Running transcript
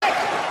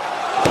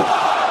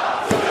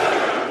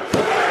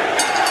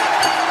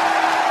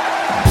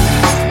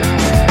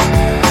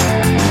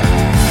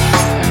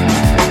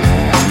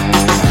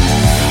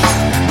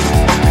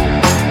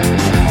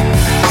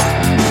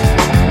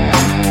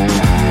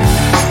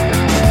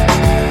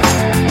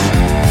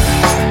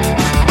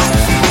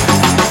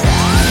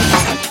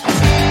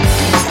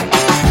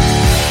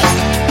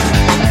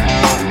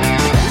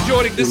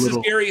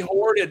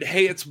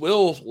Hey, it's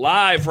Will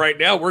live right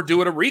now. We're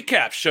doing a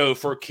recap show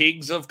for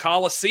Kings of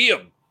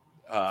Colosseum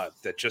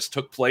that just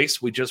took place.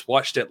 We just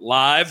watched it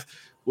live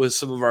with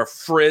some of our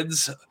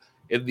friends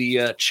in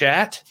the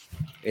chat.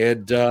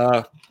 And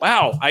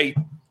wow,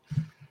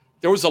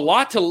 there was a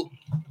lot to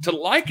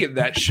like in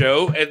that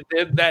show. And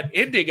then that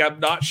ending, I'm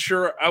not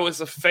sure I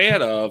was a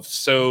fan of.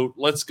 So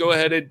let's go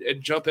ahead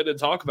and jump in and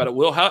talk about it.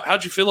 Will,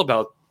 how'd you feel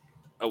about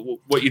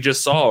what you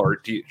just saw?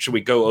 Or should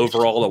we go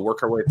overall and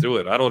work our way through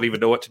it? I don't even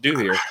know what to do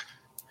here.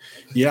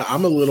 Yeah,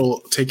 I'm a little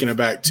taken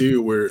aback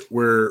too.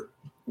 We're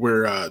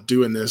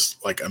doing this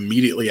like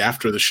immediately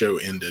after the show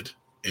ended,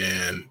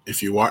 and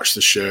if you watch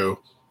the show,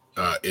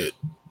 it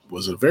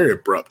was a very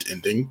abrupt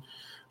ending.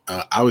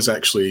 I was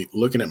actually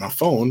looking at my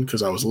phone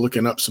because I was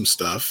looking up some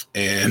stuff,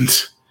 and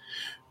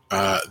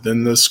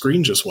then the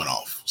screen just went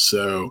off.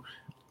 So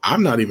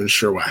I'm not even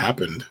sure what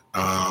happened.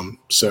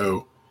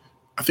 So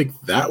I think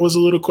that was a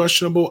little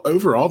questionable.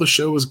 Overall, the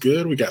show was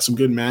good. We got some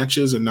good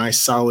matches, a nice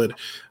solid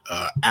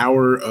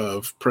hour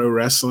of pro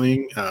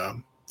wrestling,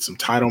 some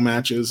title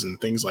matches and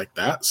things like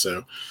that.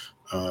 So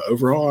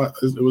overall,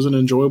 it was an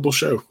enjoyable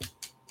show.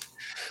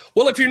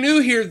 Well, if you're new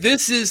here,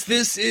 this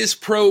is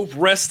Pro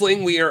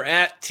Wrestling. We are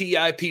at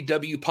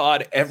TIPW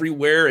Pod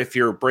everywhere. If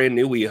you're brand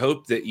new, we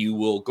hope that you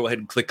will go ahead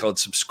and click on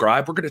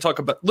subscribe. We're going to talk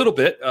about a little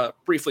bit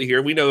briefly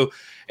here. We know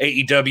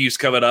AEW is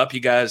coming up. You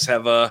guys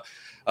have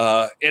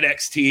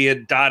NXT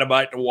and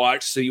Dynamite to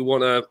watch, so you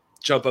want to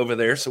jump over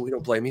there. So we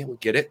don't blame you. We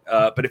get it.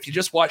 But if you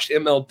just watched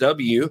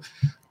MLW,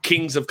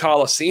 Kings of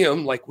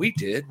Colosseum, like we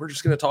did, we're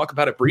just going to talk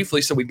about it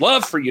briefly. So we'd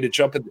love for you to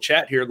jump in the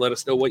chat here and let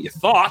us know what you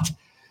thought.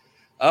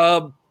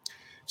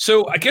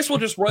 So I guess we'll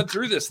just run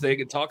through this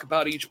thing and talk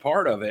about each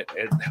part of it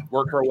and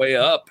work our way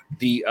up.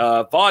 The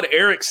Von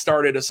Erich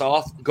started us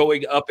off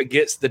going up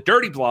against the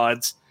Dirty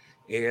Blondes,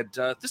 and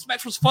this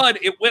match was fun.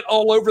 It went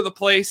all over the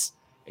place,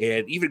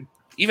 and even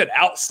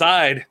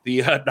outside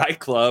the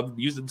nightclub,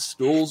 using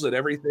stools and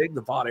everything,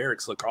 the Von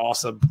Erichs look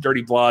awesome.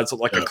 Dirty Blondes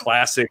look like a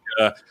classic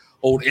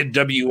old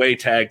NWA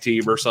tag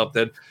team or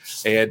something.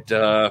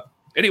 And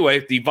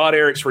anyway, the Von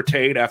Erichs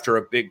retained after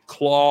a big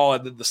claw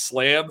and then the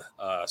slam.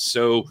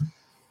 So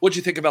what'd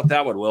you think about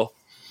that one, Will?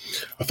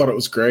 I thought it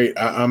was great.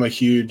 I'm a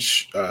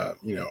huge,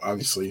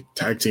 obviously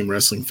tag team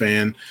wrestling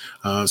fan.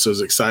 So I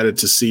was excited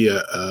to see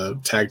a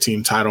tag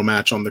team title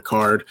match on the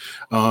card.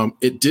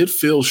 It did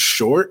feel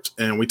short,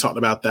 and we talked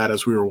about that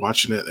as we were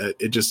watching it.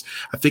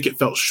 I think it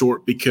felt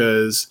short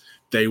because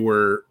they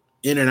were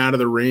in and out of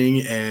the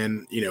ring.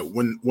 And,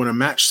 when a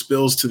match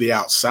spills to the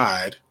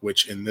outside,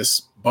 which in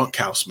this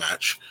bunkhouse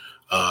match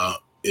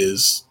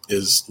is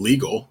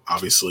legal,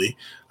 obviously,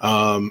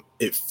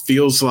 it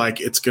feels like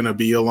it's going to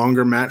be a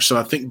longer match. So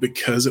I think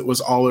because it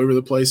was all over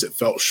the place, it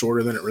felt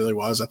shorter than it really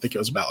was. I think it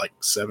was about like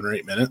 7 or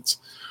 8 minutes.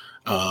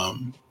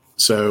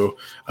 So,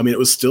 I mean, it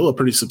was still a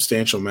pretty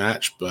substantial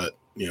match, but,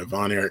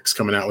 Von Erich's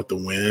coming out with the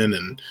win,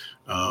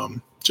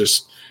 and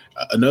just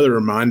another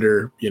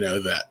reminder,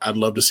 that I'd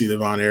love to see the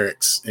Von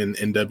Erichs in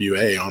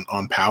NWA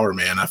on Power,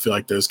 man. I feel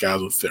like those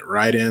guys would fit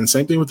right in.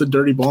 Same thing with the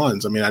Dirty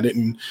Blondes. I mean,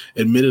 I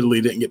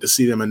admittedly didn't get to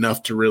see them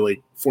enough to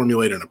really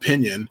formulate an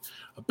opinion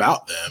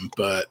about them,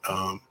 but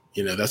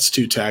that's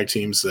 2 tag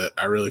teams that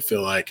I really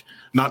feel like,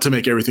 not to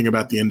make everything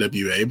about the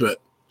NWA,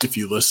 but if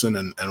you listen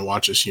and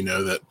watch us,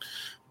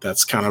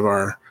 that's kind of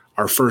our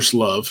first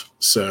love.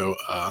 So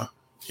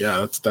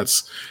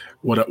that's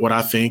what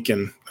I think,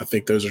 and I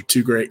think those are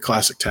 2 great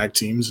classic tag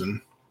teams, and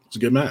it's a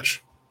good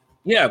match.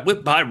 Yeah, it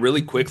went by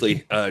really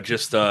quickly.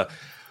 Just a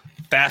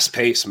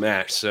fast-paced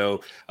match.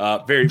 So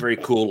very, very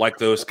cool. Like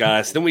those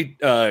guys. Then we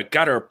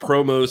got our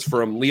promos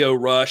from Lio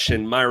Rush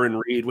and Myron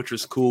Reed, which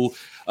was cool.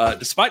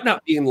 Despite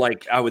not being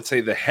like, I would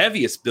say, the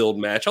heaviest build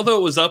match, although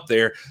it was up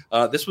there,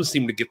 this one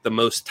seemed to get the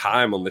most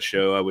time on the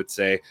show, I would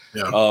say.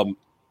 Yeah.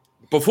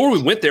 Before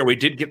we went there, we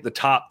did get the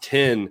top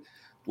 10,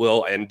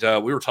 Will, and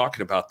we were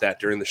talking about that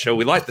during the show.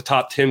 We like the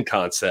top 10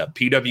 concept.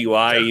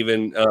 PWI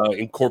even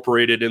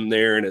incorporated in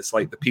there, and it's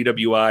like the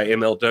PWI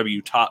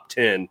MLW top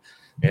 10.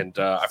 And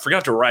I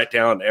forgot to write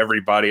down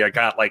everybody. I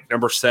got like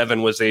number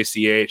 7 was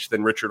ACH,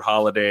 then Richard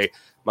Holiday,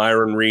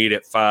 Myron Reed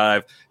at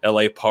 5,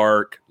 LA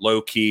Park,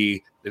 Low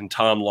Key, then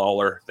Tom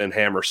Lawler, then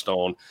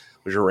Hammerstone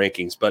was your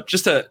rankings. But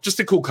just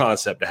a cool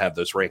concept to have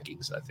those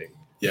rankings, I think.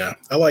 Yeah,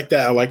 I like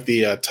that. I like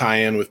the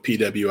tie-in with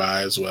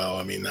PWI as well.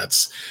 I mean,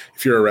 that's,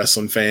 if you're a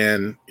wrestling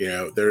fan,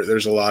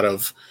 there's a lot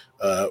of,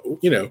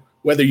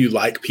 whether you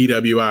like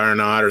PWI or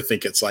not, or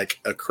think it's like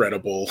a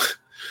credible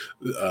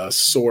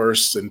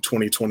source in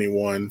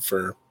 2021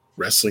 for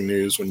wrestling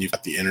news when you've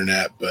got the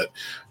internet. But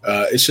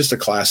it's just a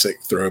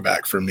classic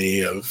throwback for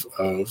me of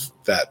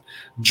that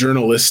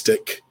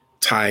journalistic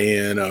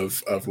tie-in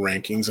of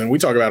rankings. And we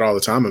talk about it all the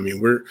time. I mean,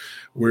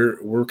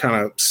 we're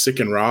kind of sick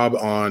and Rob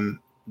on,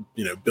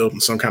 building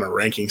some kind of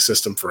ranking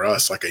system for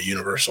us, like a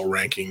universal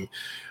ranking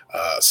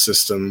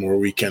system where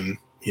we can,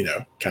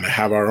 kind of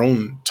have our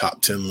own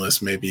top 10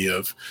 list, maybe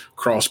of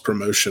cross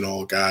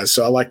promotional guys.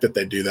 So I like that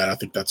they do that. I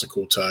think that's a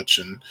cool touch.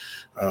 And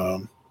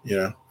You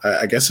know,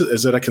 I guess,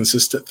 is it a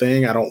consistent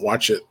thing? I don't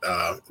watch it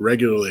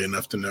regularly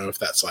enough to know if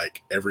that's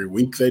like every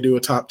week they do a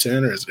top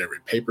 10, or is it every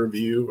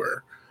pay-per-view,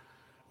 or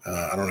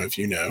I don't know if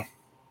you know.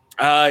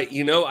 I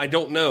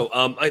don't know.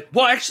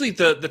 Actually,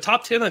 the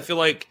top 10, I feel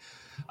like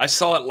I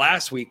saw it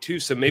last week too,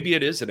 so maybe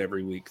it is an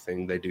every week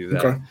thing they do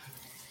that. Okay.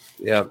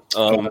 Yeah.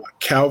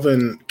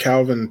 Calvin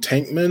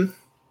Tankman.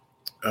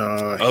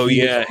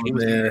 He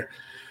was there.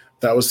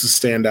 That was the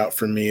standout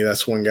for me.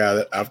 That's one guy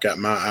that I've got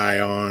my eye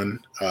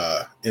on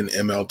in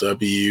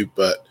MLW.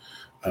 But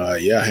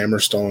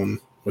Hammerstone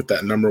with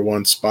that number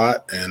one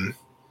spot, and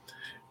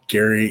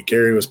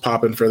Gary was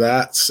popping for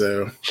that.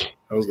 So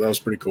that was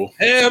pretty cool.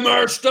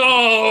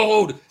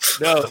 Hammerstone.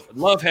 No,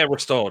 love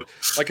Hammerstone.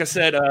 Like I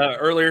said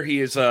earlier,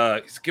 he's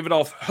giving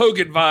off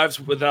Hogan vibes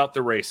without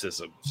the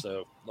racism.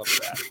 So love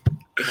that.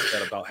 Love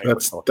that about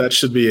Hammerstone. That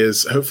should be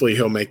his. Hopefully,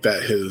 he'll make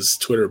that his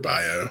Twitter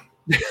bio.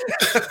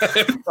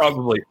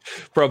 Probably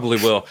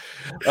will.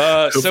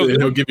 So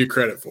he'll give you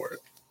credit for it.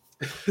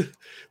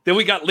 Then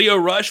we got Lio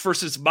Rush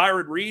versus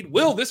Myron Reed.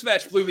 Will, this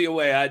match blew me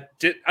away. I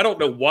don't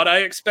know what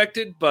I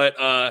expected,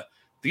 but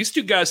these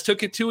two guys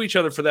took it to each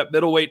other for that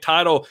middleweight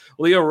title.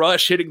 Lio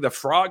Rush hitting the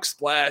frog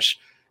splash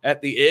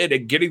at the end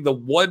and getting the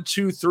 1,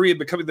 2, 3 and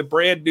becoming the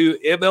brand new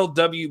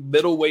MLW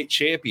middleweight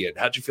champion.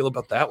 How'd you feel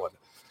about that one?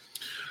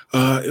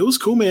 It was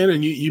cool, man.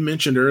 And you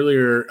mentioned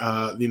earlier,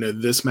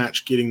 this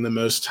match getting the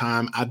most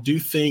time. I do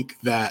think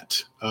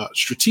that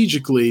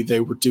strategically they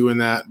were doing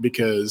that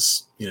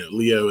because,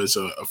 Lio is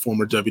a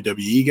former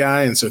WWE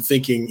guy. And so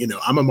thinking,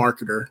 I'm a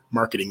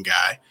marketing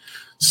guy.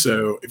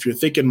 So if you're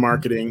thinking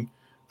marketing,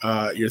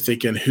 you're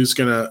thinking who's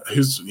gonna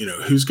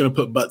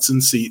put butts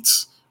in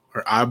seats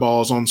or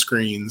eyeballs on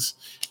screens.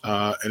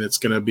 And it's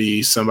going to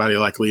be somebody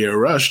like Lio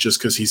Rush, just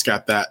because he's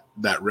got that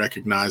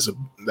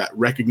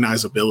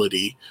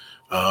recognizability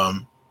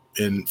from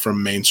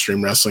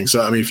mainstream wrestling.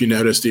 So, I mean, if you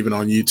noticed, even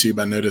on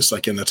YouTube, I noticed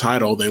like in the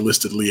title, they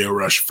listed Lio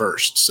Rush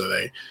first. So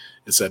it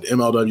said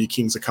MLW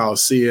Kings of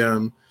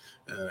Coliseum,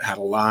 had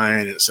a line,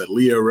 and it said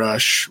Lio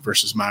Rush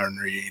versus Myron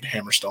Reed,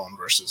 Hammerstone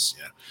versus,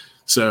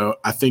 So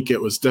I think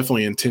it was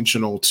definitely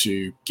intentional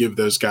to give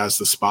those guys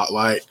the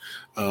spotlight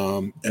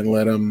and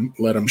let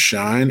them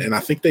shine. And I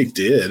think they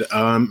did.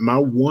 My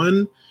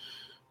one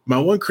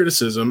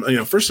criticism,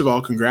 first of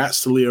all,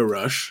 congrats to Lio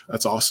Rush.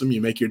 That's awesome.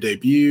 You make your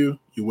debut,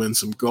 you win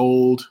some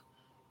gold.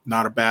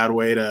 Not a bad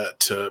way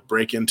to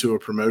break into a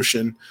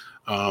promotion.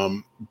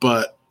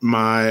 But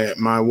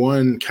my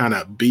one kind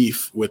of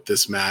beef with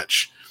this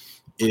match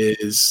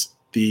is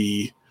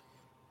the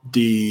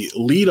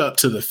lead up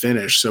to the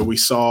finish. So we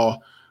saw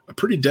a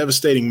pretty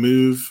devastating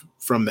move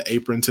from the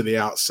apron to the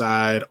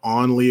outside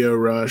on Lio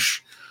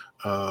Rush.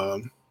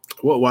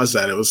 What was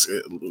that? It was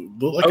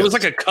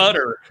like a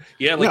cutter.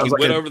 Yeah, he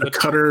went over the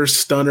cutter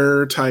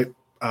stunner type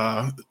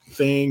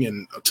thing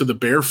and to the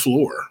bare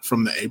floor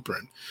from the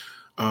apron.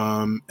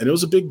 And it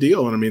was a big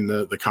deal. And I mean,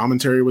 the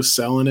commentary was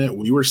selling it.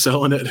 We were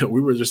selling it. We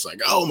were just like,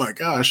 oh my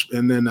gosh.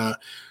 And then,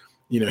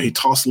 he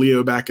tossed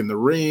Lio back in the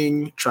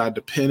ring, tried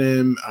to pin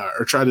him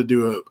or tried to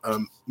do a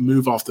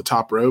move off the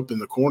top rope in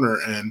the corner.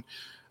 And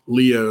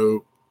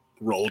Lio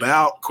rolled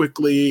out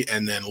quickly,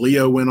 and then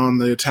Lio went on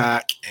the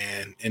attack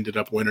and ended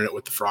up winning it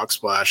with the frog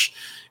splash.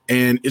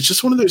 And it's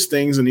just one of those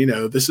things. And,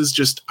 this is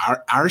just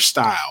our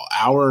style,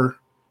 our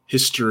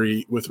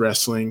history with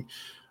wrestling,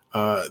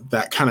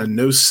 that kind of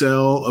no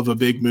sell of a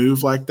big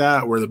move like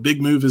that, where the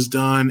big move is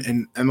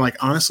done. And like,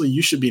 honestly,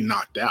 you should be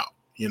knocked out,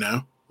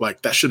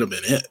 like that should have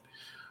been it.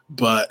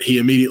 But he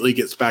immediately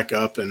gets back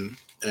up and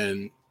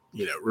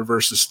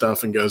reverses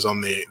stuff and goes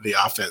on the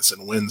offense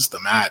and wins the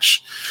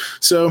match.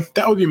 So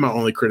that would be my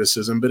only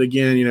criticism. But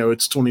again,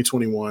 it's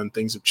 2021,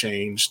 things have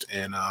changed,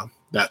 and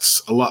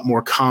that's a lot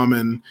more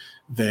common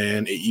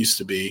than it used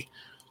to be.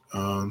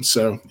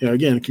 So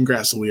again,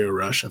 congrats to Lio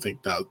Rush. I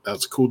think that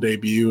was a cool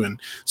debut, and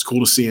it's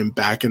cool to see him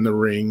back in the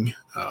ring,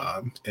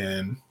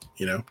 and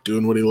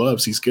doing what he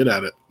loves. He's good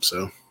at it.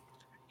 So.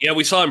 Yeah,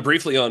 we saw him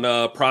briefly on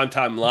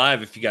Primetime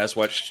Live. If you guys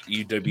watched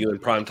UW in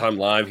Primetime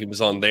Live, he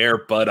was on there.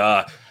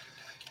 But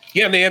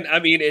yeah, man, I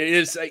mean, it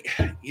is,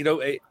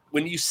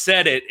 when you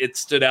said it, it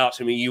stood out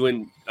to me. You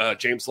and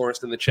James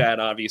Lawrence in the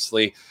chat,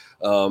 obviously,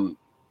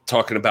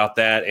 talking about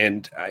that.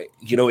 And, I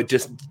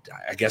guess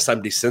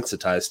I'm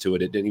desensitized to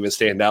it. It didn't even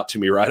stand out to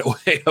me right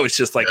away. I was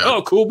just like,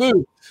 oh, cool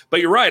move.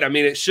 But you're right. I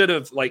mean, it should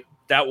have,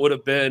 that would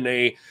have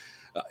been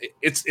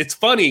it's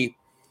funny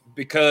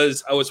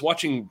because I was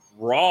watching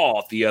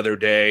Raw the other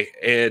day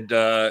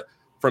and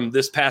from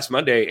this past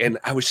Monday, and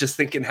I was just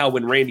thinking how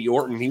when Randy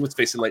Orton, he was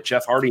facing like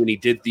Jeff Hardy, and he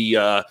did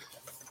the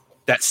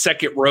that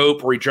second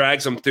rope where he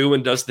drags him through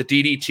and does the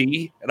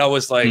DDT, and I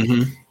was like, what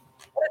a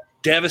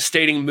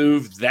devastating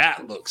move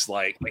that looks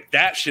like. Like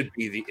that should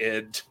be the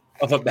end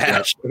of a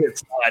match. Yeah.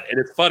 It's not, and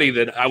it's funny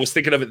that I was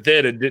thinking of it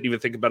then and didn't even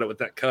think about it with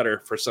that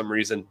cutter for some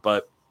reason,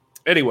 but.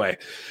 Anyway,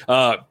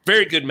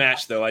 very good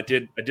match though. I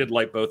did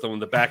like both of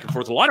them, the back and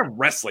forth. A lot of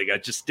wrestling. I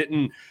just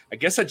didn't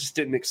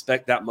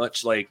expect that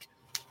much like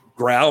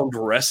ground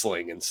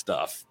wrestling and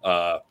stuff.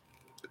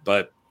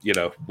 But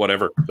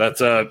whatever. That's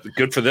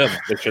good for them.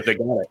 They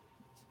got it.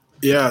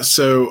 Yeah.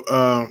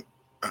 So,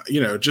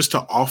 just to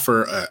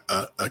offer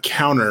a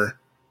counter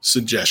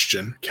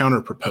suggestion,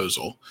 counter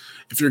proposal,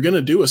 if you're going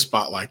to do a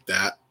spot like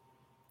that,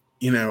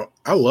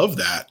 I love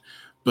that,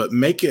 but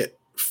make it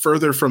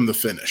further from the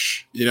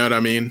finish. You know what I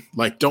mean?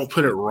 Like, don't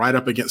put it right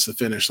up against the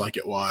finish like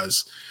it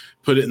was.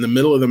 Put it in the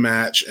middle of the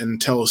match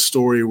and tell a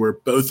story where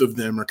both of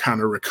them are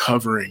kind of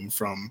recovering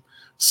from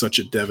such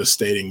a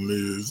devastating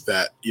move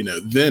that,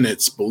 then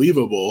it's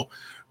believable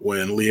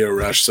when Lio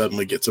Rush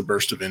suddenly gets a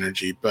burst of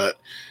energy. But,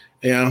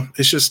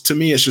 to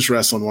me, it's just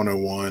Wrestling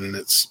 101, and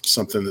it's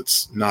something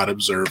that's not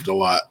observed a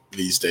lot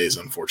these days,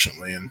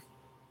 unfortunately, and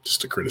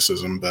just a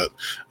criticism. But,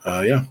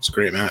 it's a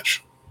great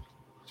match.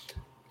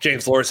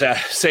 James Lawrence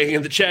saying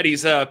in the chat,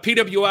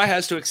 PWI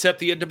has to accept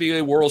the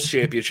NWA World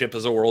Championship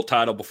as a world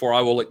title before I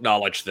will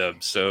acknowledge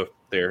them. So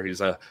there,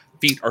 his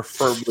feet are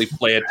firmly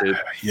planted.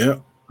 Yeah,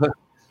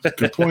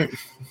 good point.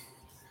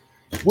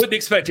 Wouldn't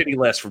expect any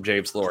less from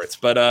James Lawrence.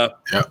 But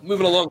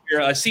moving along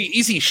here, I see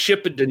Easy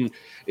Shippenden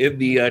in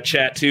the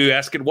chat too,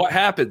 asking what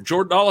happened.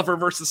 Jordan Oliver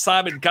versus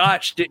Simon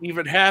Gotch didn't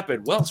even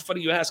happen. Well, it's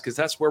funny you ask, because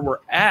that's where we're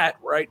at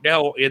right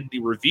now in the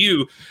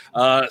review.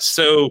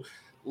 So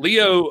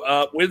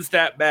Lio wins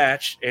that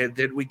match, and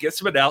then we get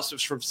some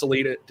announcements from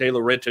Selena De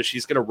La Renta.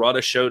 She's going to run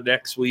a show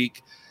next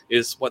week,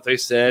 is what they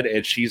said,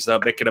 and she's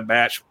making a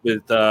match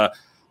with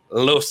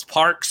Los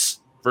Parks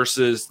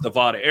versus the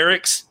Von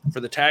Erichs for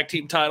the tag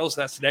team titles.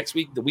 That's next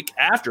week. The week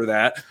after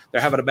that,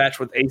 they're having a match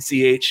with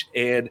ACH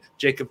and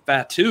Jacob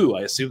Fatu.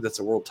 I assume that's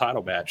a world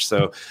title match.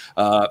 So,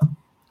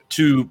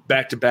 2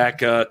 back-to-back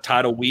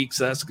title weeks.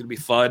 That's going to be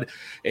fun.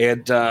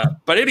 And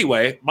but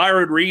anyway,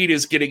 Myron Reed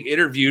is getting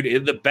interviewed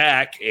in the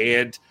back,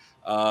 and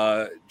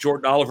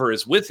Jordan Oliver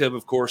is with him,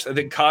 of course. And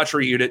then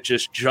Contra Unit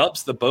just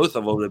jumps the both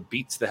of them and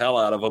beats the hell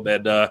out of them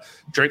and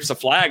drapes a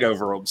flag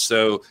over them.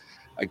 So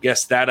I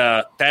guess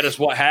that is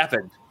what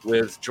happened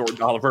with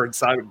Jordan Oliver and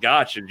Simon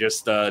Gotch, and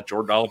just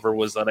Jordan Oliver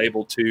was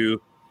unable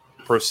to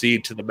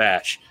proceed to the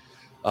match.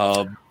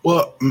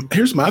 Well,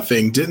 here's my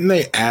thing. Didn't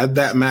they add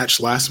that match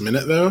last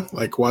minute though?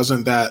 Like,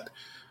 wasn't that?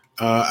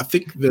 I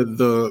think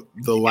the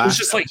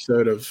last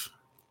episode of.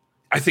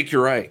 I think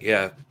you're right.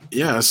 Yeah.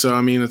 Yeah. So I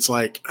mean, it's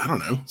like, I don't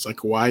know. It's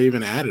like, why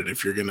even add it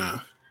if you're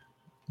gonna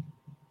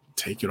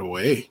take it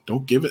away?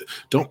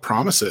 Don't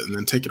promise it and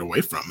then take it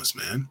away from us,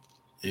 man.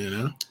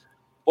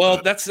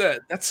 Well,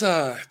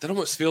 that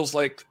almost feels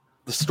like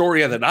the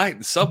story of the night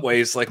in some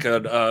ways, like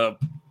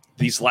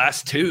these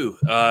last two.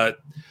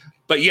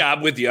 But yeah,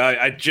 I'm with you.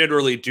 I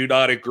generally do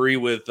not agree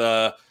with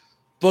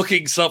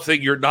booking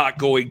something you're not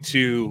going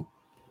to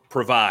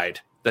provide.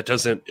 That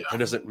doesn't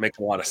make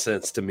a lot of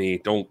sense to me.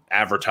 Don't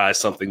advertise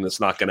something that's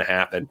not going to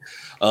happen.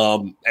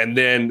 And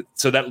then,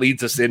 so that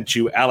leads us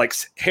into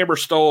Alexander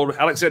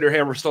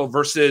Hammerstone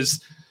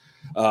versus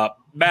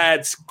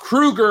Mads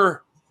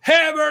Kruger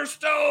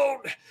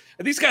Hammerstone.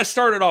 And these guys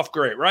started off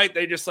great, right?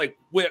 They just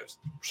whipped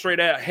straight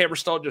at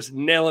Hammerstone, just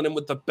nailing him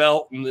with the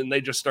belt, and then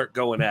they just start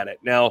going at it.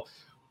 Now,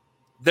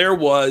 there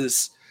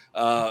was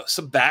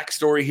some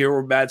backstory here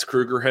where Mads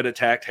Kruger had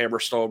attacked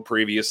Hammerstone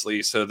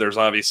previously, so there's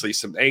obviously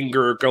some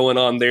anger going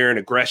on there and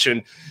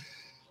aggression.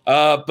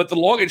 But the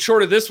long and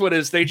short of this one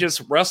is they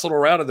just wrestled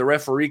around, and the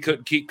referee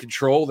couldn't keep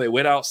control. They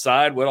went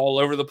outside, went all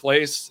over the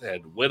place,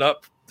 and went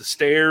up the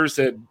stairs,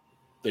 and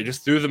they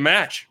just threw the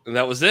match, and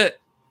that was it.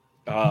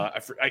 I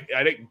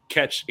didn't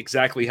catch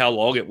exactly how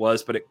long it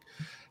was, but it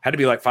had to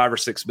be like 5 or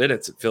 6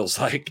 minutes, it feels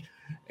like.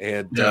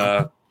 And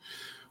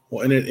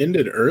well, and it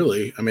ended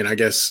early. I mean, I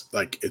guess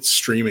it's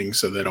streaming,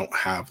 so they don't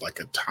have a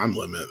time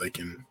limit.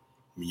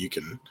 You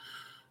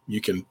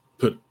can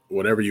put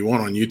whatever you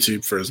want on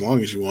YouTube for as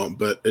long as you want,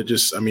 but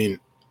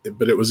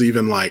it was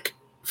even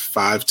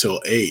 5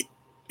 till 8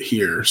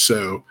 here.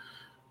 So,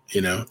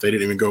 they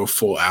didn't even go a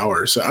full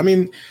hour. So, I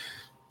mean,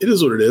 it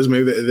is what it is.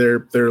 Maybe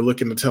they're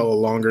looking to tell a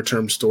longer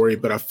term story,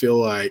 but I feel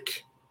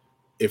like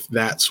if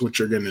that's what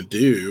you're going to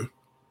do,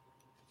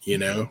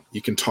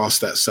 you can toss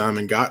that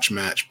Simon Gotch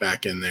match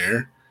back in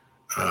there.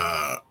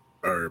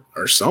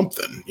 Or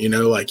something,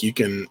 you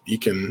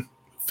can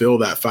fill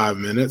that 5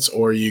 minutes,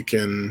 or you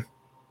can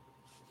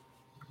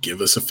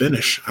give us a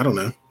finish. I don't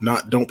know.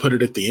 Don't put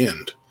it at the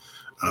end.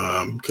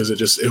 Cause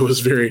it was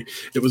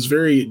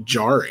very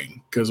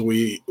jarring, cause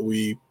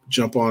we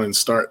jump on and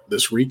start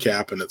this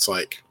recap, and it's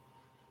like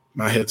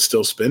my head's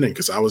still spinning,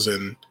 cause I was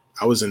in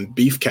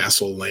Beef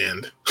Castle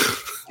land.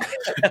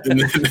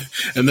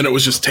 and then it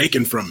was just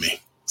taken from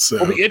me. So.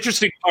 Well, the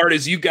interesting part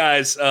is you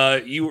guys,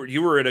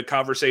 you were in a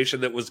conversation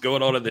that was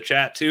going on in the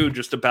chat too,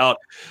 just about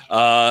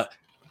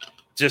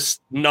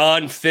just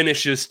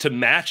non-finishes to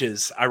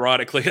matches,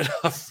 ironically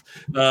enough,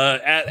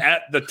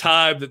 at the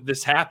time that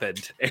this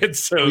happened. And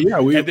so,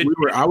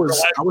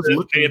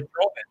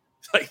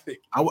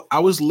 I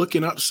was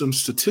looking up some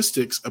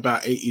statistics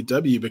about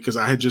AEW, because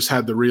I had just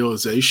had the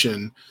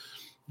realization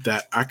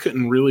that I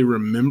couldn't really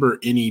remember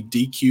any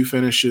DQ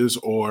finishes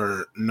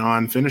or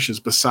non-finishes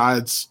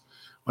besides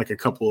a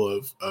couple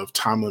of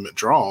time limit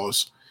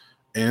draws.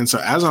 And so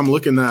as I'm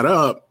looking that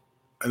up,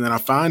 and then I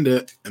find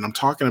it and I'm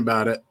talking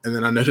about it, and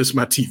then I notice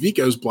my TV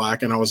goes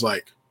black, and I was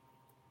like,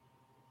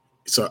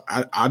 so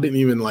I didn't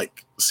even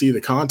like see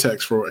the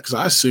context for it because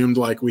I assumed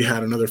like we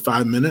had another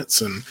 5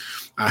 minutes and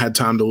I had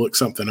time to look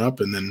something up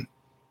and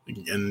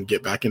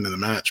get back into the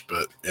match.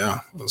 But yeah,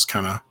 it was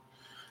kind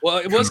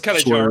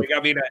of jarring.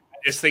 I mean, I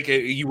just think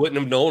you wouldn't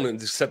have known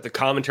except the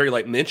commentary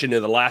like mentioned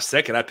in the last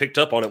second. I picked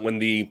up on it when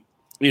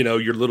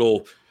your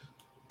little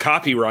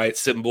copyright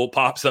symbol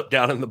pops up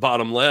down in the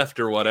bottom left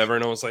or whatever,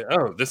 and I was like,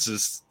 oh, this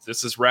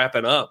is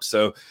wrapping up.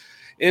 So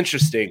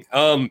interesting.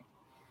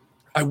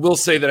 I will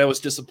say that I was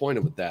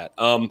disappointed with that.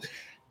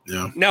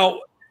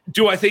 Now,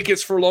 do I think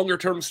it's for longer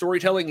term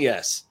storytelling?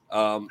 Yes.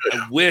 I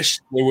wish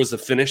there was a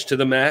finish to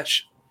the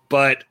match,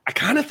 but I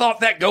kind of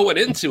thought that going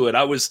into it.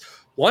 I was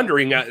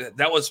wondering,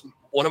 that was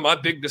one of my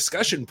big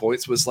discussion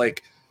points was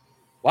like,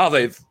 wow,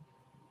 they've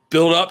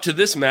built up to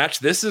this match.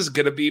 This is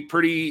going to be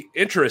pretty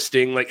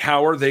interesting. Like,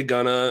 how are they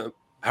gonna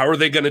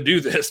do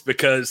this?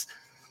 Because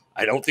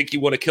I don't think you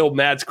want to kill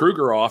Mads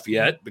Kruger off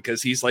yet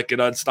because he's like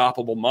an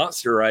unstoppable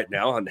monster right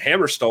now. And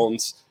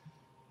Hammerstone's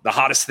the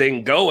hottest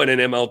thing going in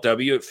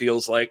MLW, it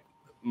feels like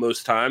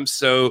most times.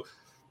 So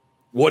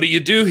what do you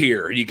do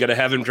here? Are you going to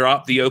have him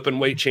drop the open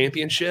weight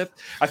championship?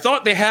 I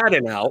thought they had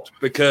an out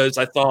because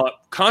I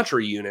thought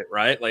Contra unit,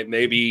 right? Like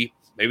maybe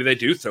they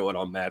do throw it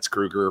on Mads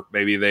Kruger.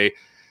 Maybe they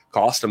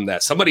cost him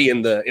that. Somebody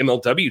in the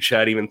MLW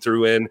chat even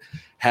threw in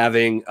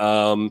having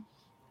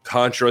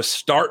Contra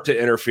start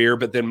to interfere,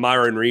 but then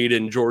Myron Reed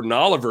and Jordan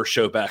Oliver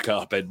show back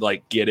up and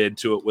like get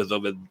into it with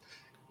them and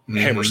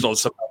Hammerstone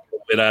somehow a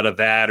bit out of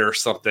that or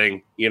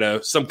something,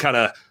 some kind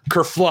of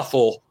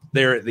kerfluffle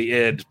there at the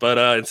end. But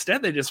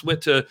instead they just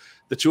went to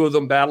the two of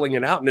them battling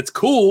it out, and it's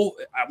cool.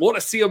 I want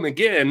to see them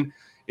again.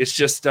 It's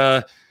just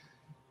I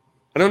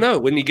don't know,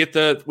 when you get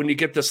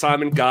the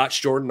Simon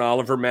Gotch Jordan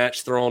Oliver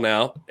match thrown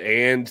out,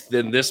 and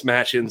then this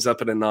match ends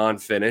up in a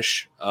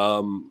non-finish.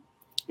 I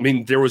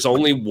mean, there was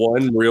only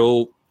one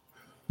real.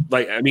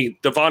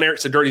 The Von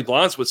Erichs and Dirty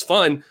Blondes was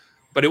fun,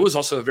 but it was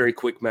also a very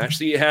quick match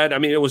that you had. I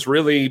mean, it was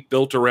really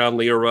built around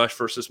Leo Rush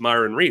versus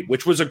Myron Reed,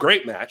 which was a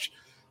great match.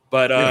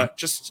 But I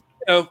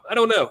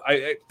don't know.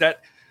 That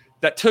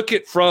took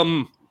it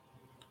from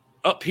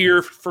up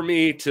here for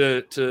me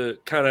to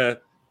kind of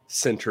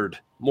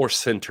more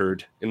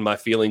centered in my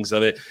feelings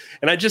of it.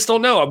 And I just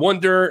don't know. I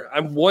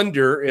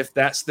wonder if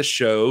that's the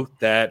show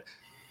that,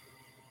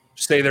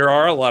 say there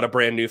are a lot of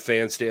brand new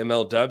fans to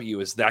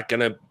MLW, is that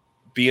going to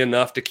be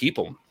enough to keep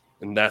them?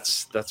 And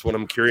that's what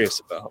I'm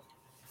curious about.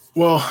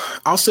 Well,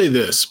 I'll say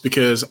this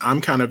because I'm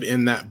kind of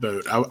in that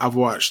boat. I've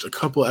watched a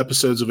couple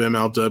episodes of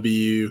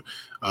MLW.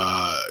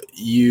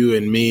 You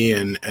and me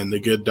and the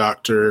good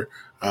doctor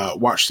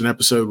watched an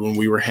episode when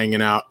we were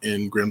hanging out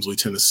in Grimsley,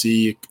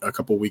 Tennessee a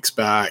couple weeks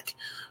back.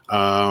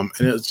 And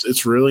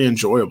it's really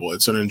enjoyable.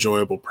 It's an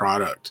enjoyable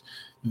product.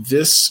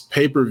 This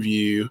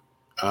pay-per-view,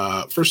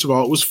 first of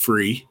all, it was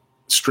free,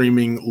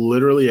 streaming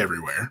literally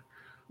everywhere.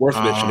 Worth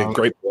mentioning,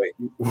 great point.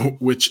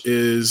 Which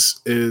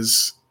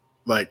is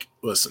like,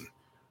 listen,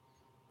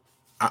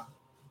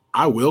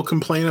 I will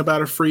complain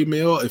about a free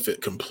meal if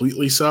it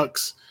completely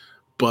sucks,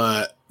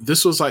 but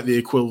this was like the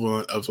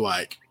equivalent of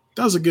like,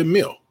 that was a good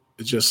meal.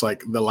 It's just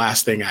like the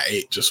last thing I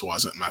ate just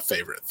wasn't my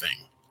favorite thing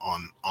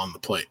on the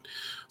plate.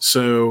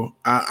 So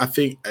I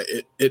think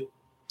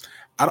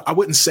I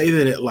wouldn't say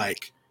that it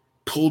like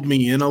pulled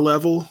me in a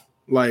level.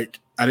 Like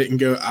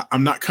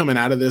I'm not coming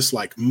out of this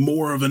like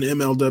more of an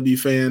MLW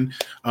fan.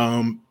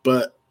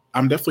 But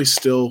I'm definitely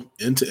still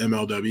into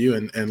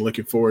MLW and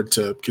looking forward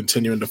to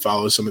continuing to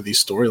follow some of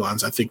these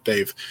storylines. I think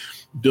they've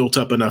built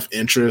up enough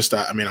interest.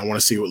 I mean, I want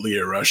to see what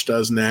Leo Rush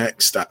does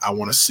next. I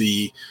want to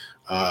see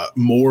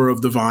more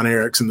of the Von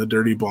Erichs and the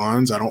Dirty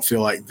Blondes. I don't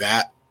feel like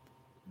that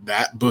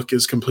book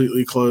is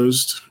completely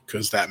closed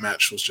because that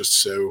match was just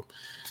so,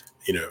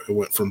 it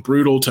went from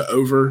brutal to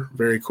over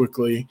very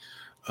quickly.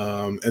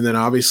 And then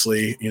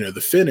obviously,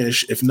 the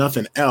finish, if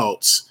nothing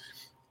else,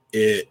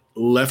 it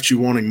left you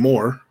wanting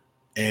more.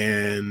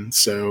 And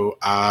so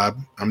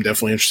I'm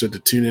definitely interested to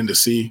tune in to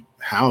see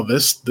how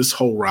this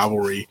whole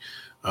rivalry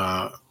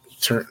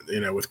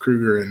with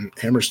Kruger and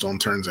Hammerstone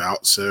turns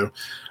out. So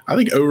I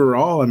think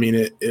overall, I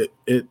mean,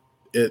 it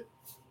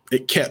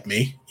kept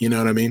me, you know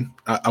what I mean?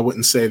 I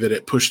wouldn't say that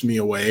it pushed me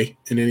away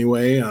in any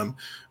way.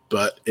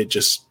 But it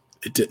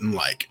didn't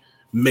like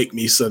make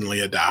me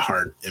suddenly a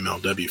diehard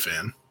MLW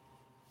fan.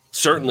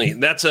 Certainly.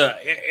 That's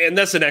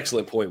an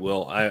excellent point,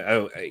 Will.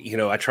 I'm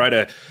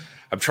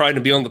trying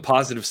to be on the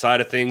positive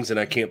side of things, and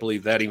I can't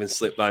believe that even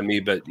slipped by me.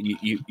 But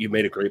you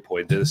made a great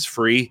point. That it's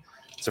free.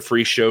 It's a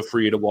free show for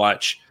you to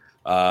watch.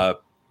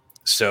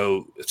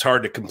 So it's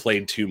hard to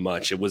complain too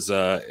much. It was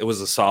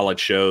a solid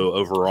show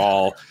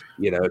overall.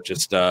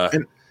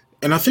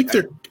 And I think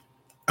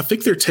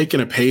they're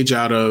taking a page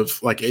out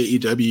of like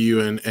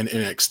AEW and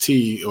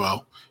NXT.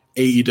 Well,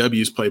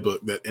 AEW's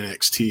playbook that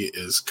NXT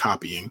is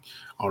copying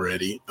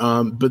already.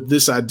 But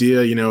this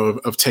idea,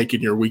 of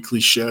taking your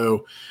weekly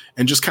show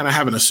and just kind of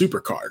having a super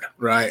card,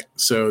 right?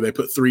 So they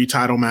put 3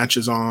 title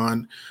matches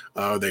on,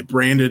 they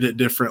branded it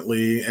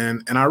differently.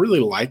 And I really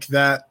like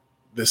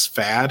this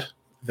fad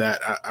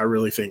that I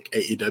really think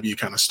AEW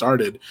kind of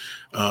started,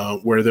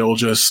 where they'll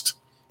just,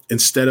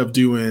 instead of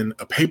doing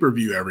a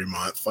pay-per-view every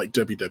month like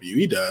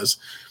WWE does,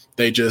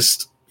 they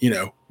just,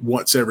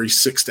 once every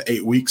 6 to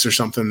 8 weeks or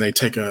something, they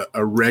take a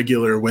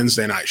regular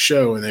Wednesday night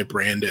show and they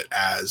brand it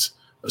as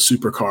a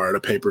super card, a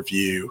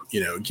pay-per-view.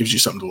 It gives you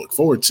something to look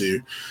forward to.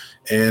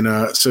 And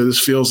so this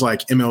feels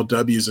like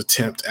MLW's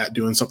attempt at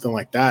doing something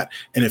like that.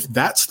 And if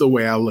that's the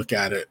way I look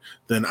at it,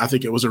 then I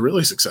think it was a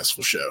really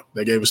successful show.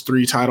 They gave us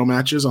 3 title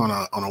matches on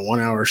a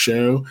 1-hour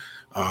show.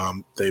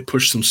 They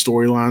pushed some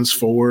storylines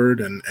forward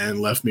and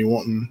left me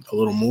wanting a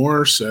little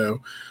more.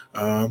 So,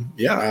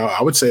 I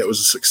would say it was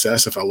a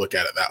success if I look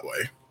at it that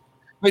way.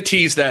 I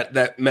tease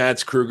that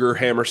Mads Kruger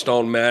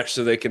Hammerstone match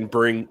so they can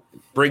bring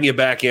you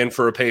back in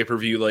for a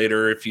pay-per-view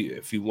later if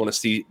you want to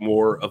see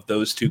more of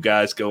those two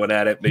guys going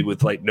at it, maybe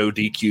with like no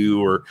DQ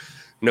or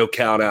no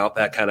count out,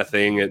 that kind of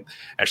thing. It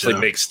actually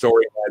makes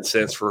storyline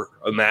sense for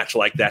a match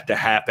like that to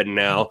happen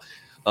now.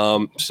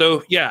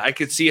 I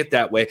could see it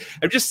that way.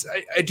 I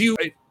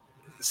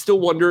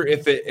still wonder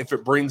if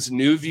it brings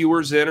new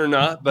viewers in or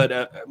not, but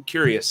I'm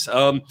curious.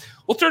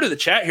 We'll turn to the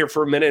chat here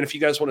for a minute. If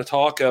you guys want to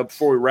talk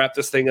before we wrap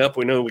this thing up,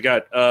 we know we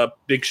got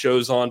big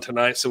shows on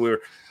tonight, so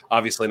we're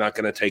obviously not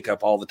going to take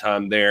up all the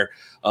time there.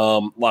 A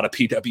lot of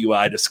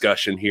PWI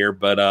discussion here,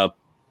 but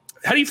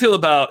how do you feel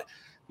about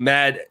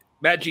Mad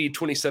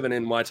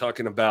G27NY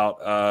talking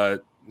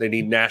about they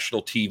need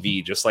national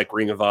TV, just like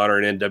Ring of Honor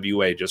and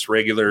NWA, just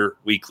regular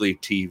weekly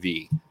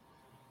TV?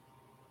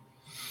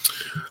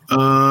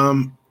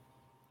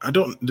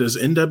 Does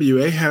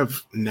NWA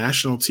have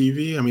national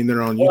TV? I mean,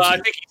 they're on YouTube. Well, I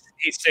think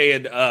he's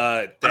saying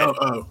that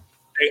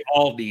they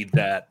all need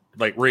that,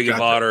 like Ring of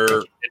Honor,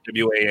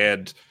 NWA,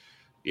 and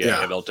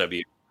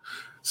MLW.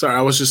 Sorry,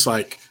 I was just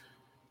like,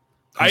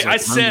 I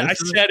said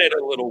it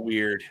a little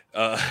weird.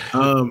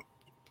 I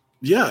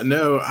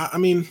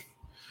mean,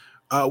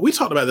 we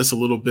talked about this a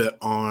little bit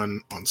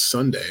on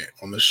Sunday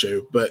on the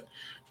show, but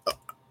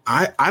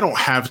I don't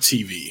have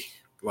TV,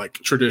 like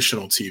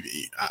traditional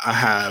TV. I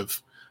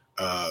have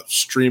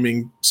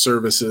streaming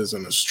services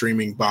and a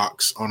streaming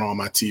box on all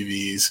my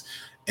TVs,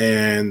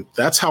 and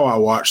that's how I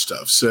watch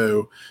stuff.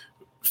 So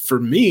for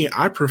me,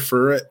 I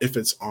prefer it if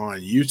it's on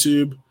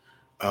YouTube,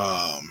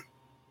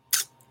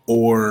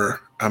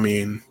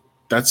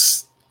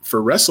 that's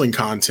for wrestling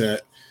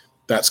content.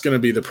 That's going to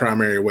be the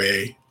primary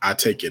way I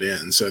take it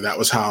in. So that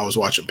was how I was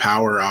watching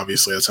Power.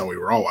 Obviously, that's how we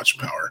were all watching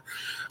Power,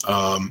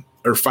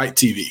 or Fight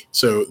TV.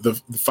 So the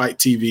Fight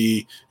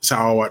TV is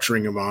how I watch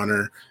Ring of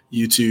Honor.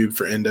 YouTube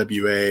for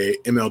NWA.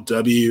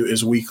 MLW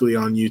is weekly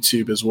on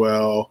YouTube as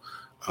well.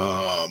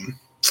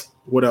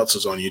 What else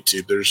is on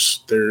YouTube?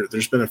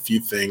 There's been a few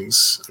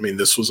things. I mean,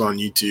 this was on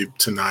YouTube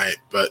tonight,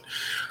 but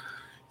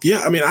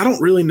yeah, I mean, I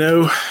don't really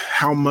know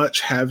how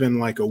much having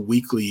like a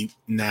weekly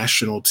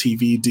national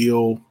TV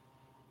deal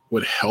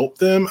would help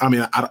them. I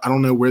mean, I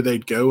don't know where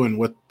they'd go and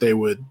what they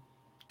would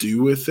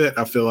do with it.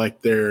 I feel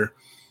like they're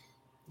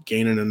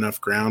gaining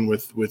enough ground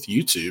with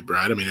YouTube,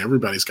 right? I mean,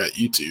 everybody's got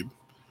YouTube.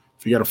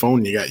 If you got a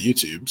phone, you got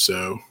YouTube.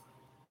 So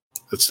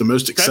that's the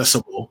most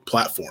accessible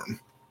platform.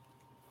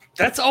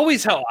 That's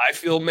always how I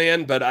feel,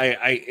 man. But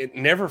it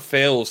never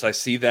fails. I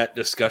see that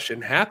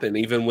discussion happen,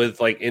 even with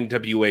like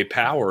NWA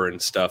Power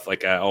and stuff.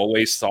 Like I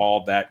always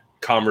saw that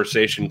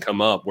conversation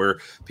come up where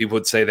people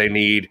would say they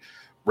need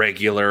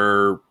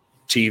regular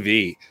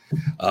TV.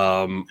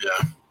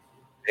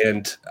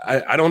 And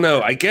I don't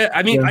know. I get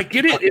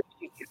it in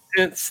the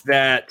sense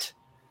that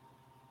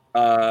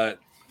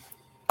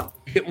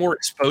get more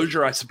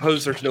exposure. I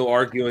suppose there's no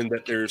arguing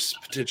that there's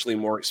potentially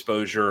more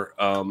exposure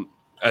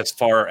as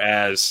far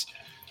as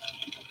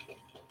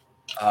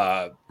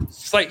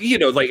it's like,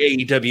 like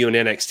AEW and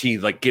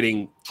NXT, like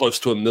getting close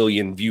to 1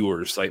 million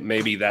viewers. Like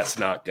maybe that's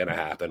not going to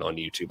happen on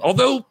YouTube,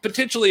 although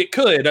potentially it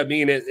could. I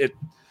mean, it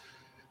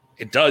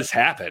does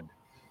happen.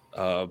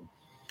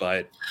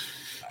 But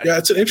yeah,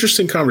 it's an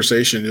interesting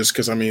conversation just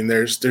because, I mean,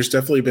 there's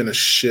definitely been a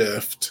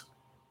shift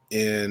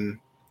in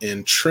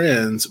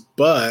trends,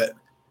 but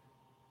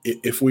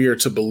if we are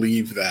to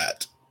believe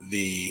that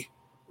the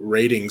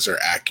ratings are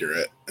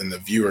accurate and the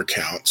viewer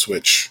counts,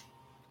 which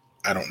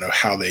I don't know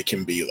how they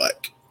can be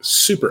like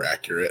super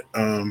accurate.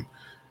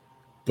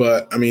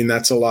 But I mean,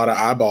 that's a lot of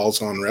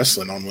eyeballs on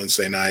wrestling on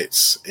Wednesday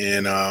nights.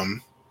 And I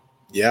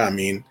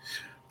mean,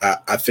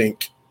 I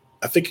think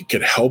it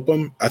could help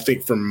them. I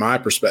think from my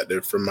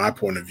perspective, from my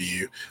point of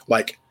view,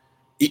 like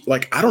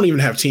I don't even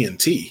have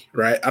TNT,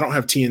 right? I don't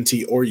have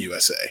TNT or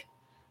USA.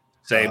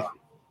 Same.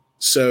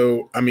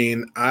 So, I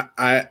mean,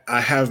 I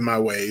have my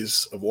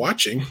ways of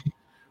watching,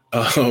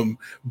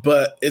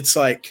 but it's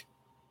like,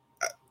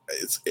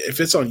 if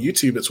it's on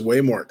YouTube, it's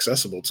way more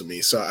accessible to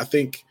me. So I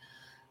think,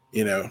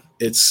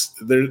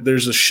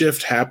 there's a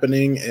shift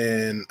happening,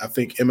 and I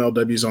think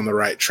MLW's on the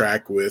right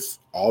track with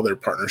all their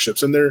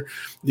partnerships, and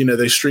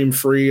they stream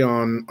free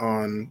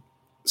on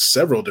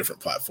several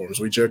different platforms.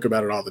 We joke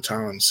about it all the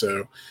time.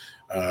 So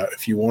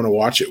if you want to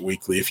watch it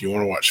weekly, if you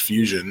want to watch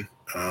Fusion,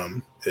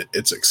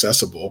 it's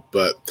accessible.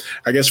 But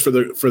I guess for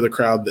the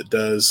crowd that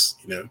does,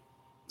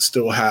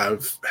 still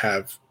have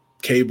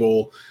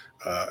cable,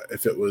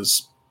 if it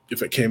was,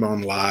 if it came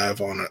on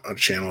live on a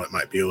channel, it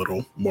might be a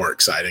little more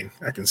exciting.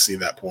 I can see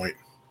that point.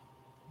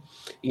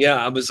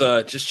 Yeah, I was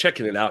just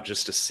checking it out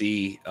just to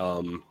see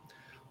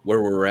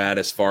where we're at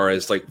as far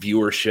as like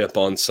viewership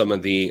on some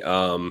of the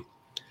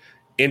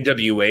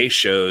NWA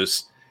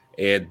shows,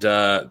 and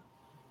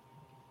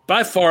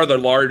by far the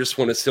largest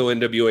one is still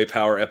NWA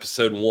Power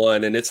Episode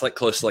 1, and it's like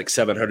close to like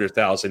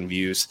 700,000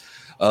 views.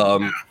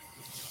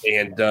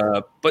 And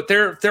but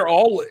they're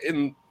all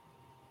in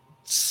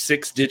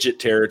 6-digit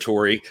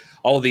territory.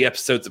 All the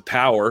episodes of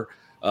Power.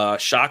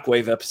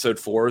 Shockwave Episode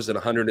 4 is at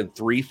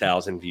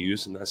 103,000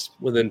 views, and that's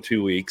within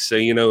 2 weeks. So,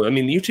 you know, I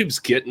mean, YouTube's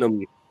getting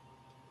them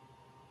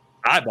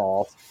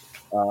eyeballs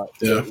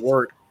to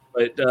work.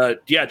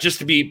 But yeah, just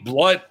to be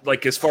blunt,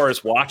 like as far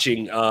as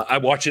watching, I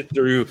watch it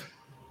through.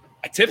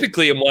 I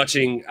typically am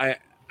watching. I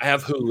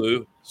have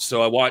Hulu,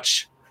 so I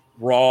watch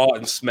Raw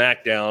and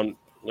SmackDown.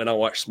 When I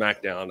watch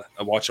SmackDown,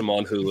 I watch them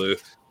on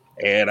Hulu,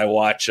 and I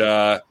watch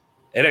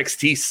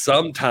NXT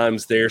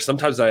sometimes there.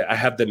 Sometimes I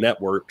have the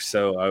network,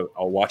 so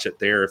I'll watch it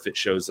there if it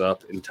shows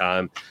up in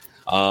time.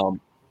 I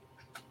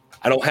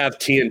don't have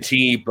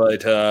TNT,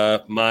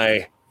 but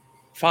my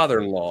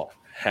father-in-law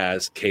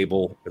has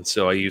cable, and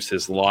so I use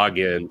his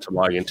login to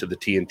log into the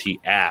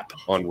TNT app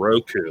on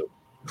Roku.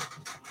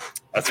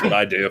 That's what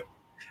I do,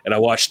 and I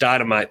watch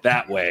Dynamite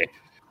that way.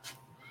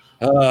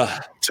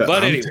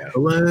 But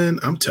anyway,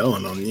 I'm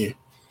telling on you.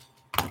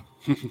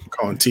 I'm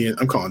calling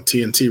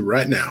TNT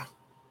right now.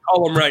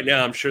 Call them right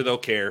now. I'm sure they'll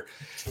care.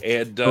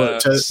 And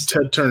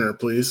Ted Turner,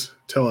 please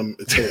tell him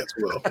it's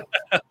Will.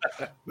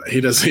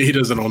 He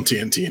doesn't own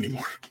TNT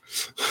anymore.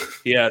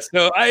 Yeah.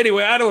 So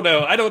anyway, I don't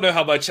know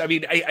how much. I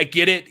mean, I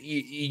get it.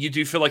 You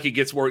do feel like it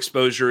gets more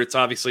exposure. It's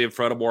obviously in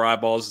front of more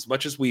eyeballs. As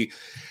much as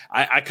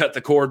I cut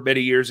the cord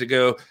many years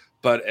ago,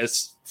 but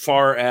as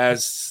far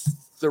as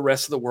the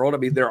rest of the world, I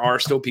mean, there are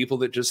still people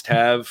that just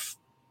have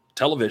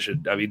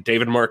television. I mean,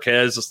 David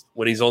Marquez,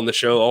 when he's on the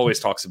show, always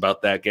talks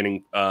about that,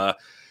 getting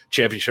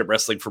Championship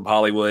Wrestling from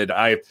Hollywood.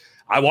 I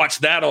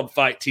watched that on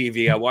Fight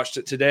TV. I watched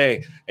it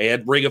today. I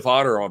had Ring of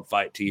Honor on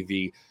Fight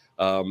TV.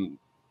 But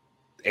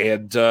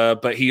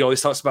he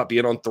always talks about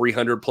being on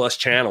 300 plus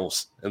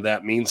channels, and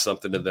that means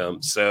something to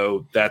them.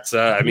 So that's,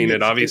 I mean,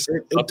 it obviously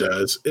it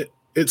does.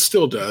 It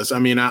still does. I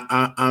mean,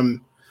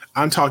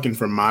 I'm talking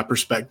from my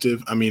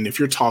perspective. I mean, if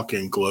you're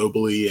talking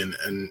globally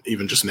and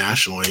even just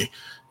nationally,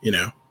 you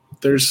know,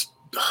 there's,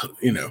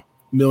 you know,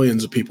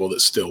 millions of people that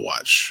still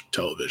watch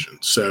television.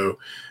 So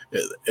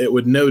it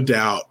would no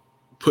doubt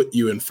put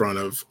you in front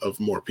of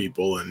more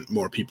people, and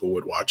more people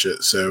would watch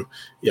it. So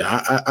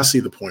yeah, I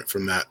see the point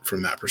from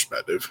that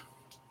perspective.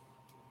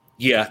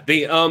 Yeah.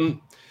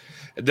 The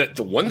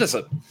one that's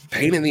a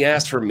pain in the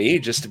ass for me,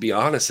 just to be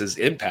honest, is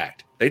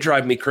Impact. They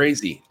drive me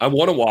crazy. I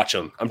want to watch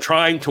them. I'm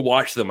trying to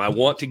watch them. I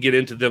want to get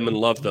into them and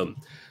love them,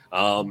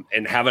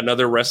 and have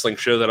another wrestling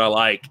show that I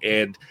like.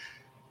 And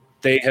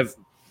they have,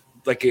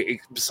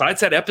 like,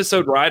 besides that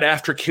episode right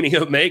after Kenny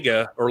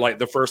Omega, or like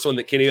the first one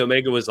that Kenny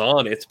Omega was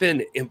on, it's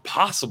been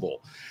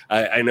impossible.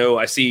 I know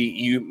I see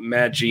you,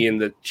 Matt G, in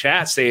the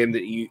chat saying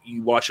that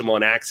you watch them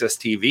on Access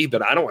TV,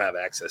 but I don't have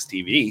Access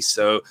TV.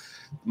 So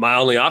my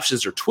only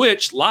options are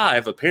Twitch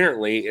live,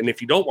 apparently. And if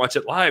you don't watch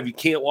it live, you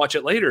can't watch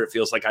it later. It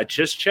feels like I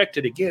just checked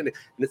it again and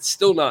it's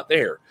still not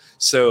there.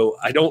 So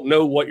I don't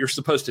know what you're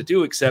supposed to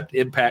do, except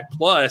Impact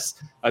Plus,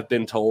 I've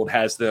been told,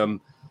 has them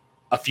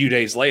a few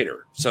days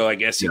later. So I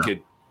guess you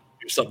could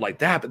do something like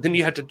that, but then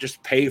you have to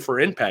just pay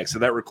for Impact. So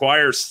that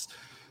requires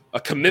a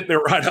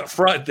commitment right up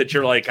front that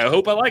you're like, I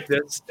hope I like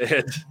this.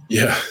 And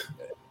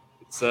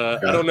it's I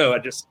don't know.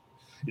 It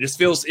just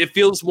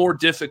feels more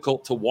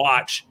difficult to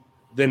watch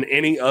than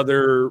any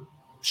other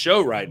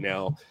show right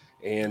now.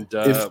 And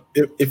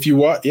if you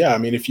watch, I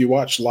mean, if you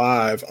watch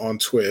live on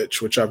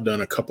Twitch, which I've done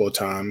a couple of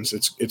times,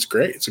 it's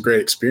great. It's a great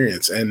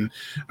experience. And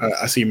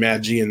I see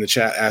Matt G in the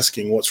chat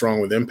asking what's wrong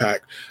with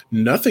Impact.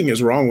 Nothing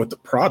is wrong with the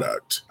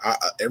product.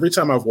 Every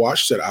time I've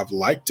watched it, I've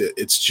liked it.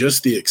 It's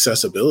just the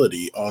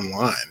accessibility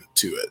online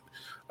to it.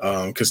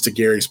 Because to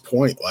Gary's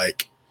point,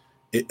 like,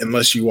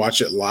 unless you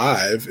watch it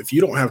live, if you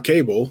don't have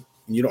cable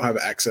and you don't have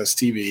Access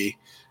TV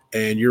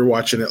and you're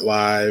watching it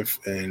live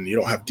and you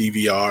don't have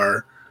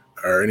DVR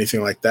or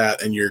anything like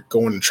that, and you're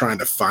going and trying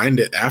to find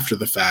it after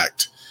the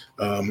fact,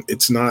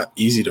 it's not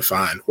easy to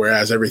find.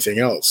 Whereas everything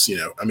else, you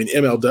know, I mean,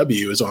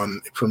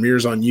 MLW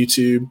premieres on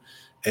YouTube,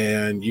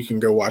 and you can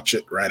go watch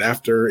it right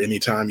after,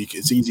 anytime.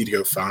 It's easy to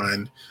go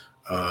find.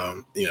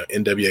 You know,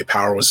 NWA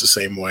Power was the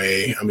same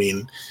way. I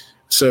mean,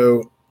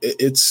 so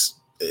it's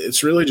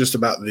really just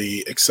about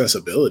the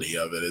accessibility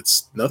of it.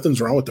 It's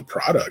nothing's wrong with the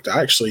product.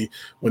 I actually,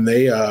 when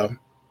they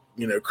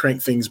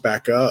crank things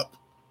back up,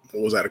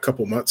 what was that, a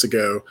couple months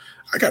ago,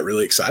 I got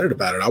really excited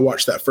about it. I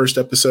watched that first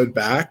episode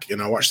back, and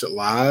I watched it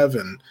live,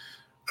 and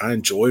I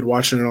enjoyed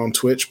watching it on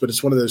Twitch. But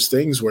it's one of those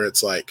things where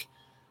it's like,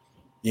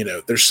 you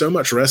know, there's so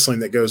much wrestling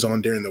that goes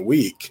on during the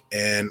week,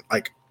 and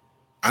like,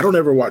 I don't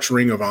ever watch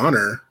Ring of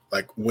Honor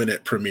like when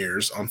it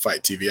premieres on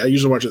Fight TV. I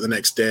usually watch it the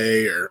next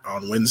day or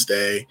on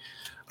Wednesday.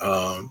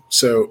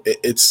 So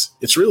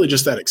it's really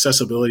just that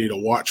accessibility to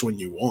watch when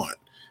you want.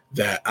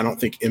 that I don't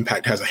think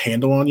Impact has a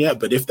handle on yet.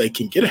 But if they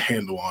can get a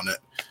handle on it,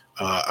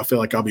 I feel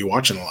like I'll be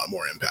watching a lot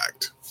more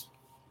Impact.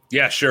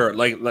 Yeah, sure.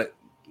 Like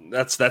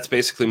that's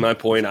basically my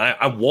point.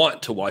 I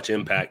want to watch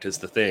Impact is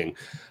the thing.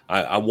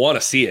 I want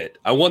to see it.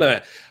 I want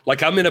to,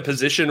 like, I'm in a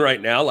position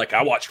right now. Like,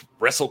 I watched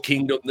Wrestle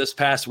Kingdom this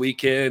past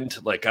weekend.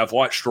 Like, I've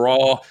watched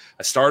Raw.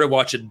 I started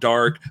watching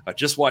Dark. I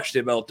just watched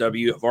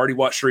MLW. I've already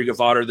watched Ring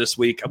of Honor this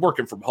week. I'm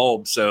working from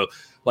home, so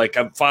like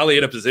I'm finally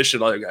in a position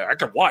like I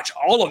can watch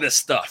all of this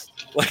stuff.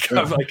 Like,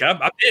 I'm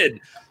in.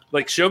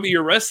 Like, show me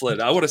your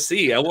wrestling. I want to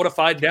see. I want to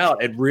find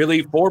out and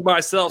really for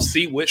myself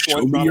see which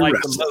one I like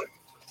the most.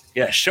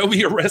 Yeah, show me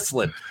your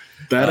wrestling.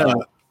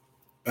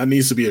 That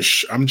needs to be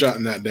I'm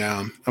jotting that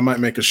down. I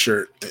might make a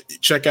shirt.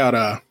 Check out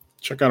our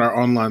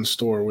online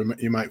store.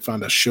 You might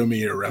find a "Show Me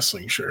Your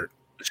Wrestling" shirt.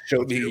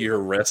 Show me your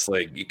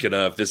wrestling. You can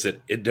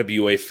visit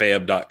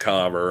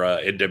nwafam.com or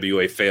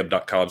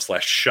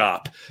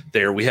nwafam.com/shop.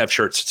 There we have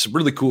shirts. It's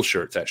really cool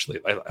shirts, actually.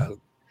 I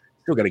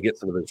still got to get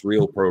some of those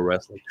real pro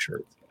wrestling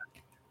shirts.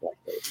 Like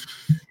those.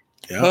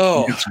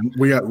 Yeah,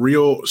 we got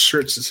real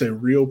shirts that say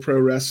 "Real Pro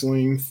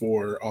Wrestling"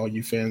 for all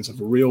you fans of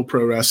real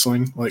pro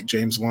wrestling, like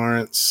James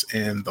Lawrence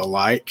and the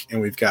like.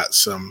 And we've got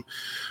some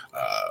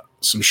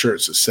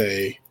shirts that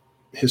say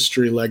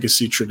 "History,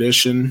 Legacy,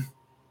 Tradition."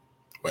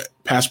 What,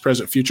 past,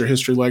 present, future,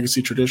 history,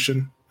 legacy,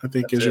 tradition, I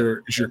think is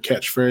your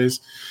catchphrase.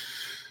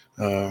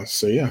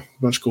 So yeah,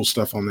 a bunch of cool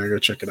stuff on there. Go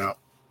check it out.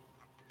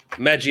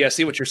 Maggie, I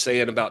see what you're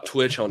saying about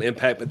Twitch on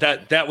Impact, but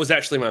that was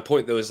actually my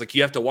point, though, is like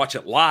you have to watch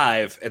it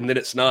live and then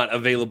it's not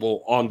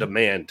available on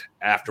demand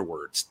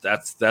afterwards.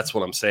 That's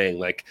what I'm saying.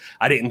 Like,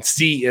 I didn't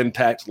see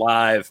Impact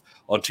live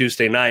on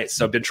Tuesday night,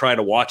 so I've been trying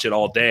to watch it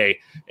all day,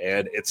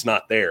 and it's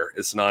not there.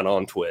 It's not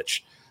on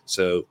Twitch,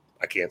 so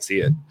I can't see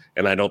it,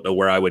 and I don't know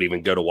where I would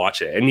even go to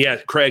watch it. And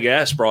yeah, Craig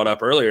S. brought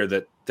up earlier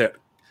that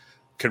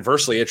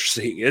conversely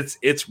interesting,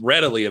 it's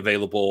readily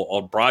available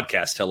on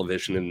broadcast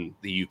television in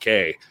the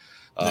UK.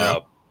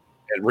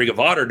 And Ring of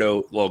Honor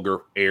no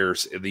longer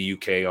airs in the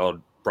UK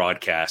on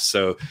broadcast,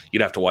 so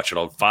you'd have to watch it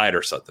on Fight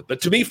or something.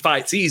 But to me,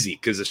 Fight's easy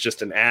because it's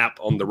just an app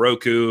on the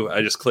Roku.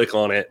 I just click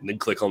on it and then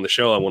click on the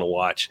show I want to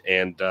watch,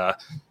 and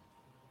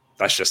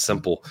that's just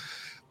simple.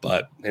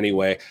 But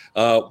anyway,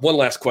 one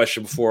last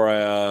question before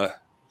I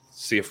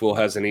see if Will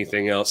has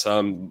anything else.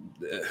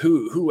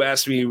 Who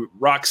asked me?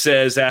 Rock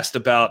asked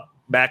about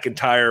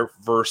McIntyre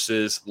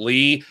versus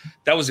Lee.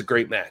 That was a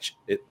great match.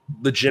 It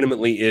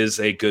legitimately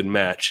is a good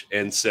match,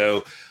 and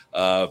so.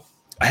 I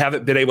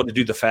haven't been able to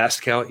do the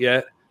fast count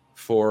yet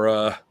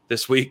for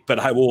this week, but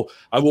I will,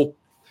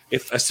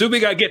 if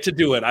assuming I get to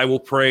do it, I will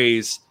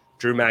praise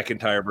Drew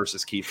McIntyre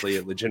versus Keith Lee.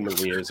 It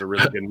legitimately is a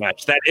really good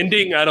match. That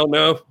ending, I don't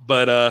know,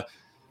 but I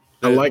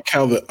like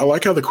how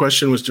the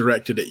question was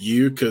directed at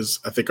you,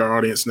 because I think our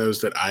audience knows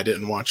that I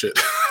didn't watch it.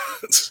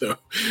 So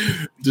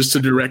just to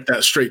direct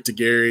that straight to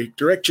Gary,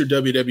 direct your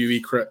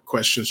WWE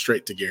question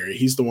straight to Gary.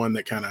 He's the one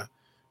that kind of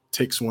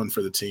takes one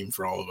for the team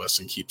for all of us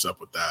and keeps up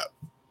with that.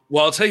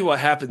 Well, I'll tell you what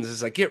happens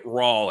is I get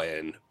Raw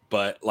in,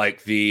 but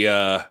like the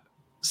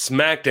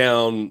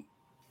SmackDown,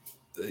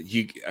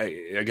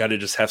 I got to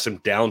just have some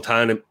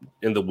downtime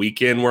in the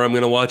weekend where I'm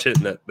going to watch it,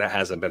 and that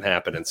hasn't been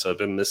happening. So I've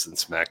been missing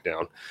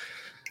SmackDown.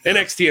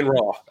 NXT and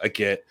Raw, I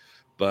get.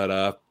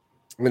 But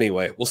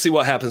anyway, we'll see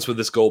what happens with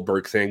this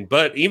Goldberg thing.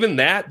 But even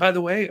that, by the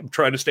way, I'm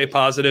trying to stay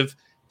positive.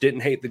 Didn't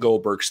hate the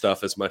Goldberg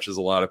stuff as much as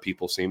a lot of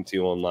people seem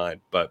to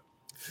online. But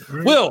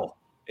Will,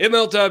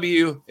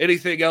 MLW,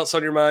 anything else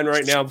on your mind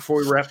right now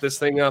before we wrap this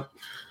thing up?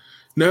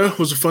 No, it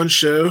was a fun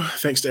show.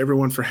 Thanks to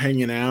everyone for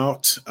hanging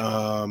out.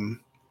 I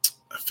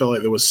felt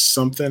like there was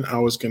something I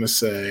was going to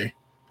say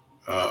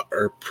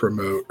or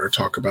promote or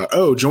talk about.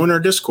 Oh, join our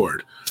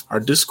Discord. Our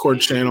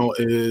Discord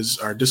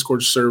our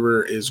Discord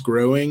server is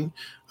growing,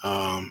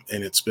 and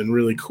it's been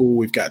really cool.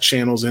 We've got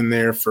channels in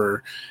there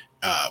for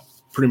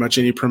pretty much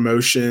any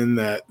promotion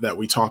that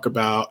we talk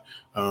about.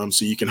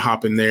 So you can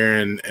hop in there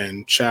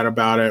and chat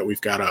about it.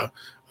 We've got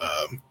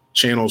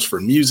channels for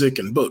music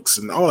and books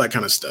and all that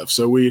kind of stuff.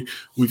 So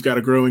we've got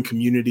a growing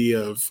community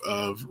of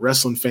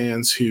wrestling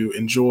fans who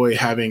enjoy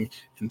having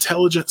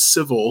intelligent,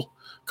 civil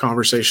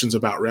conversations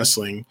about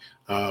wrestling,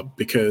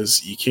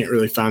 because you can't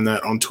really find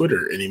that on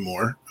Twitter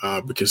anymore,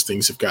 because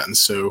things have gotten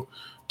so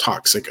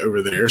toxic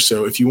over there.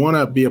 So if you want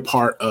to be a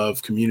part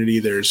of community,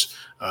 there's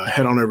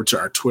head on over to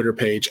our Twitter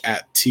page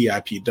at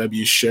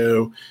TIPW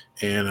Show.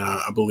 And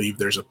I believe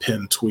there's a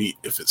pinned tweet,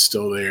 if it's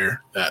still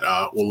there, that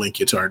will link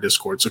you to our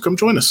Discord. So come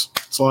join us.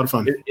 It's a lot of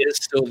fun. It is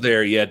still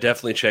there. Yeah,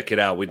 definitely check it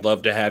out. We'd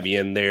love to have you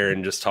in there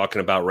and just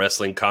talking about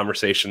wrestling.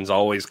 Conversations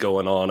always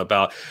going on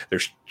about,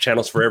 there's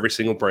channels for every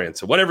single brand.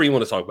 So whatever you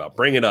want to talk about,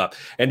 bring it up.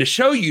 And to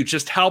show you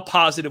just how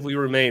positive we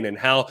remain and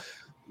how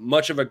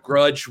much of a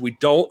grudge we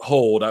don't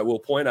hold, I will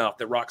point out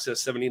that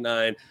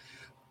Roxas79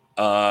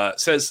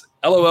 says,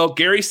 LOL,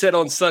 Gary said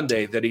on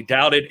Sunday that he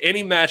doubted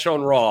any match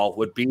on Raw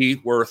would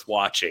be worth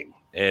watching.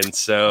 And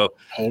so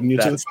holding you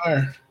to the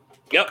fire.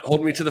 Yep,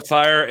 holding me to the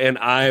fire. And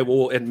I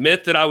will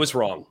admit that I was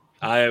wrong.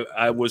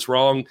 I was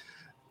wrong.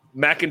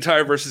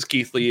 McIntyre versus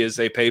Keith Lee is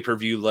a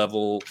pay-per-view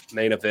level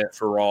main event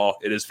for Raw.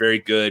 It is very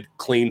good,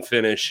 clean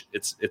finish.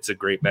 It's a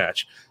great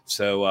match.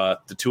 So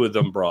the two of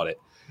them brought it.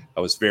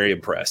 I was very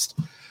impressed.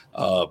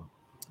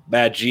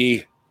 Mad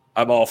G,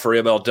 I'm all for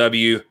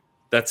MLW.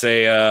 That's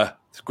a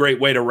great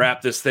way to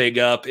wrap this thing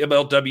up.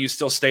 MLW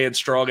still staying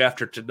strong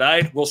after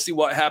tonight. We'll see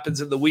what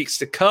happens in the weeks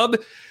to come.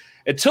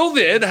 Until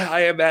then,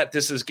 I am at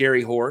This Is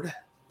Gary Horde.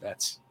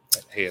 That's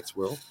at Hans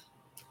Will.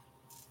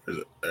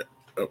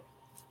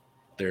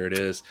 There it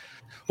is.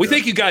 We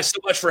thank you guys so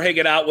much for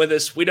hanging out with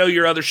us. We know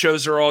your other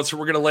shows are on, so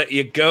we're going to let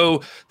you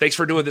go. Thanks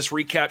for doing this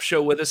recap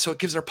show with us so it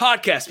gives our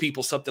podcast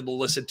people something to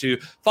listen to.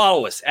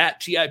 Follow us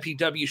at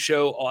TIPW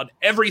Show on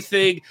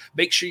everything.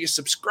 Make sure you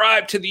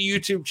subscribe to the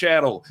YouTube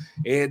channel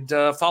and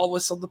follow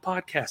us on the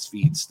podcast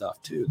feed stuff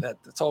too.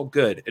 That's all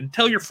good. And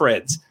tell your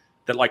friends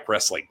that like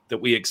wrestling that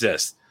we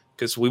exist,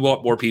 because we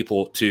want more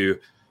people to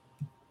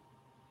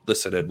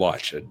listen and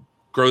watch and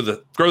grow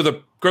the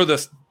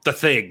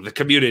thing, the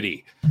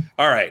community.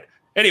 All right.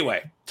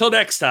 Anyway, till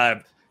next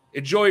time,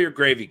 enjoy your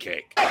gravy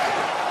cake.